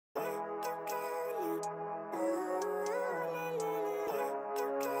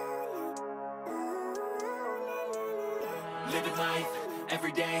life, every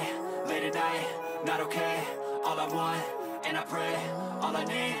day, late at night, not okay. All I want, and I pray, all I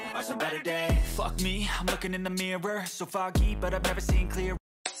need are some better days. Fuck me, I'm looking in the mirror, so foggy, but I've never seen clear.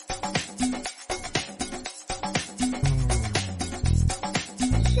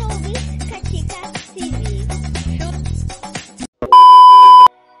 Showbiz, ka-Chikka TV.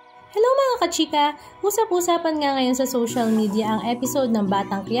 Hello mga ka-Chikka! Usap-usapan nga ngayon sa social media ang episode ng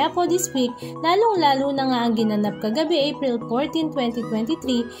Batang Quiapo this week, lalong-lalo na nga ang ginanap kagabi April 14,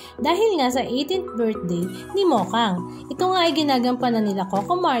 2023 dahil nga sa 18th birthday ni Mokang. Ito nga ay ginagampanan nila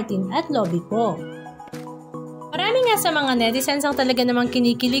Coco Martin at Lovie Poe. Marami nga sa mga netizens ang talaga namang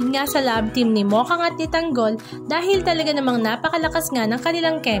kinikilig nga sa love team ni Mokang at ni Tanggol dahil talaga namang napakalakas nga ng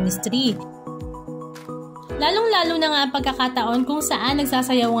kanilang chemistry. Lalong-lalo na nga ang pagkakataon kung saan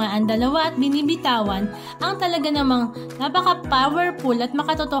nagsasayaw nga ang dalawa at binibitawan ang talaga namang napaka-powerful at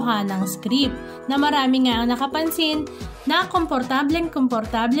makatotohanang script na marami nga ang nakapansin na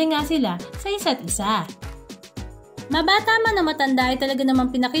komportableng-komportable nga sila sa isa't isa. Mabata man na matanda ay talaga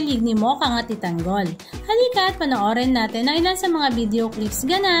namang pinakilig ni Mokang at ni Tanggol. Halika at panoorin natin ang ilan sa mga video clips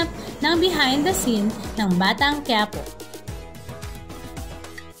ganap ng behind the scene ng Batang Quiapo.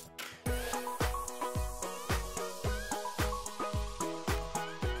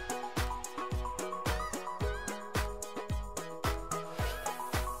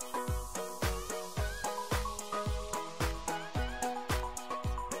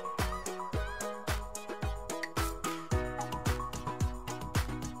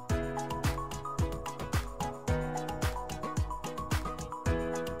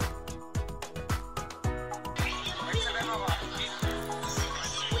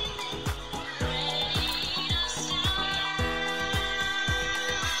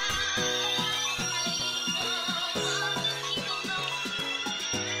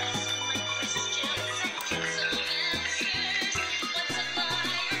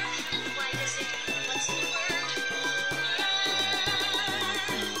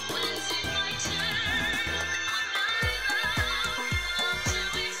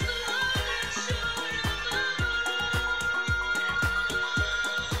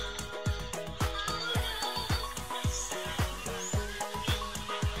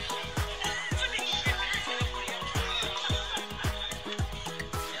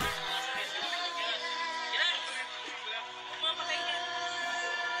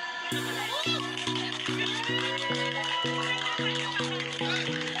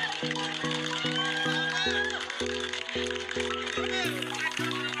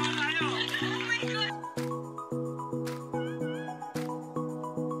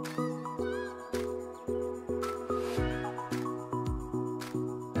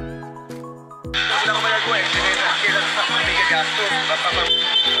 Wala ko magagawa eh. Kailan sa may gagastos.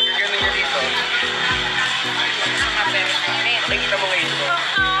 Ganun niya dito. Nakikita mo ngayon ito.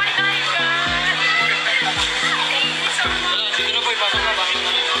 Oh my God! Thank you so much! Sige na po, ipasok na. Bakit na?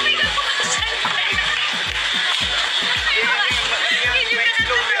 Oh my God!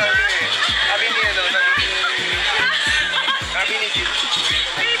 Sabi ni ano, sabi ni Jim.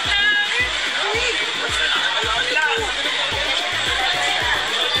 Wait lang!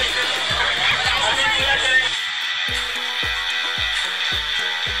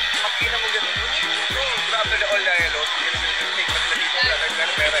 Makikita mo ganun. After the all dialogue,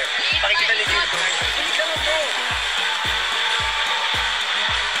 pakikita ni Jim. Hindi ka mo to.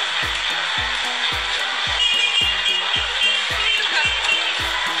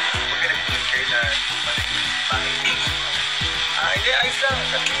 Hindi, ayos lang.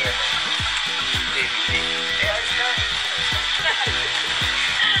 Sabi niya. Hindi. Ayos lang.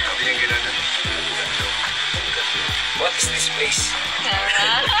 Sabi niya gano'n. What is this place?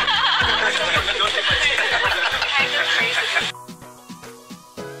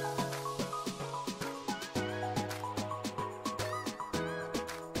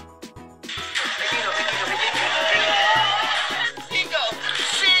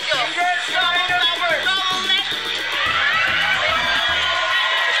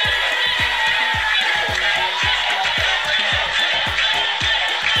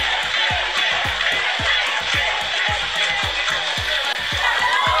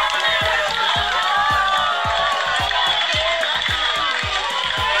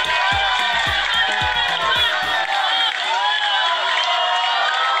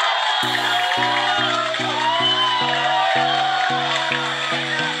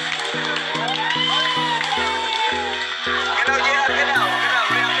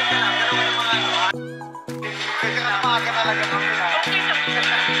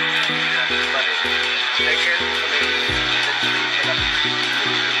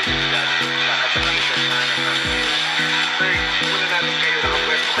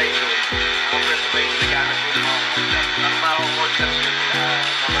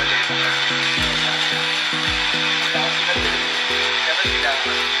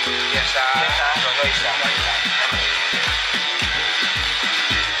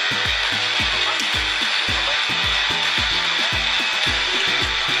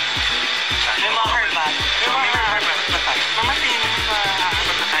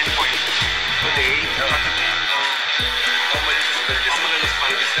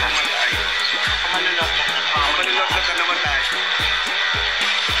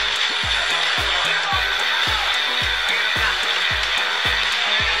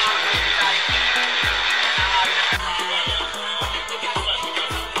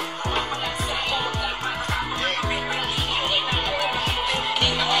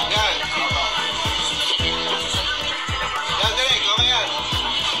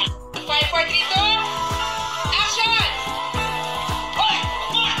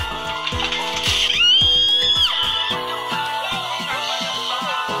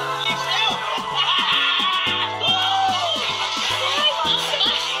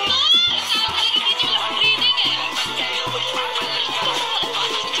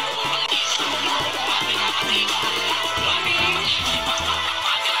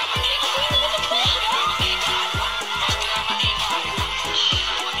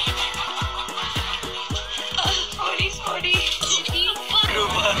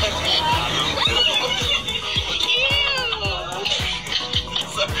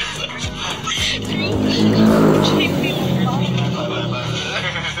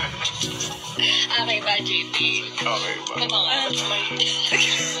 Okay ba, JP? Okay ba?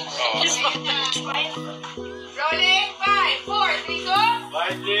 Rolling, 5, 4, 3, go!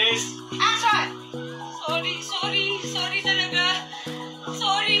 Bye, please! Action! Sorry talaga.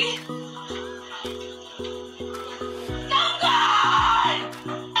 Sorry. Tanggol!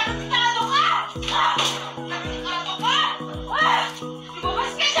 Talo ka! Talo ka!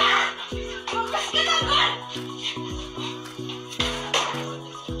 Lumabas ka dyan! Lumabas ka, Tanggol!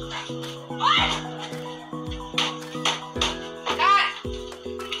 What? Cut!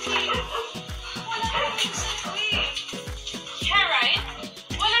 Yeah, right?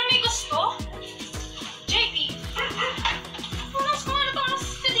 Walang may gusto? JP! Punas mo, ano bang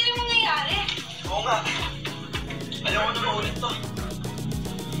sa dili mo nangyayari? Oo nga. Ayaw ko na maulit to.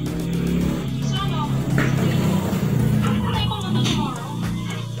 So ano? Patay ko muna tomorrow.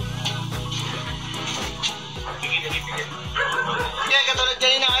 Sige. Kaya katulad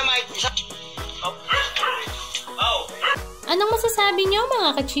kanina kayo, Mike. Anong masasabi niyo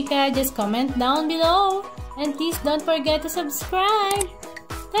mga ka-Chikka? Just comment down below. And please don't forget to subscribe.